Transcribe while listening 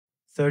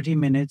30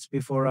 minutes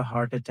before a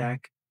heart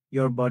attack,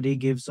 your body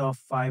gives off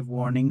 5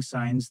 warning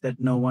signs that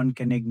no one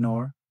can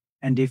ignore,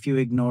 and if you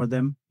ignore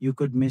them, you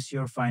could miss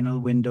your final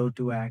window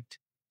to act.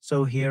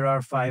 So here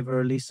are 5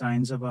 early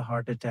signs of a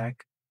heart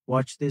attack.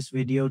 Watch this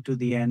video to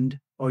the end,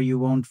 or you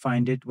won't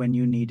find it when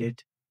you need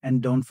it.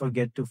 And don't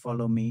forget to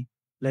follow me.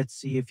 Let's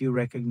see if you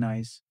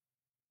recognize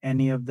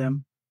any of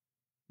them.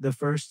 The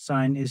first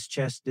sign is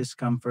chest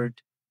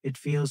discomfort. It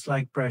feels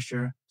like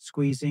pressure,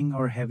 squeezing,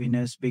 or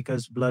heaviness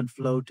because blood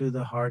flow to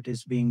the heart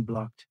is being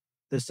blocked.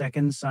 The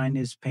second sign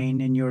is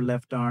pain in your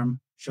left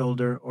arm,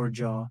 shoulder, or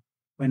jaw.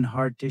 When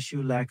heart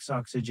tissue lacks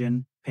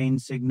oxygen, pain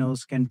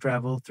signals can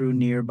travel through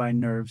nearby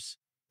nerves.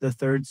 The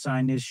third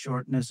sign is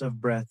shortness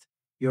of breath.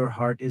 Your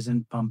heart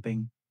isn't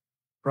pumping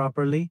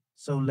properly,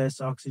 so less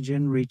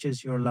oxygen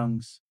reaches your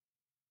lungs.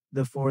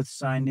 The fourth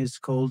sign is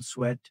cold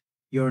sweat.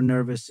 Your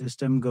nervous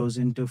system goes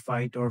into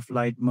fight or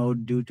flight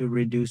mode due to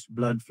reduced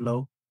blood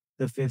flow.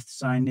 The fifth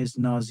sign is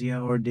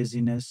nausea or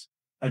dizziness.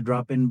 A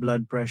drop in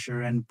blood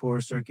pressure and poor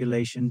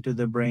circulation to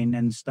the brain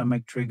and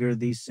stomach trigger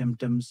these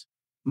symptoms.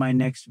 My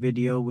next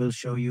video will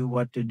show you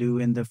what to do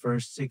in the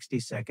first 60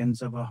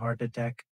 seconds of a heart attack.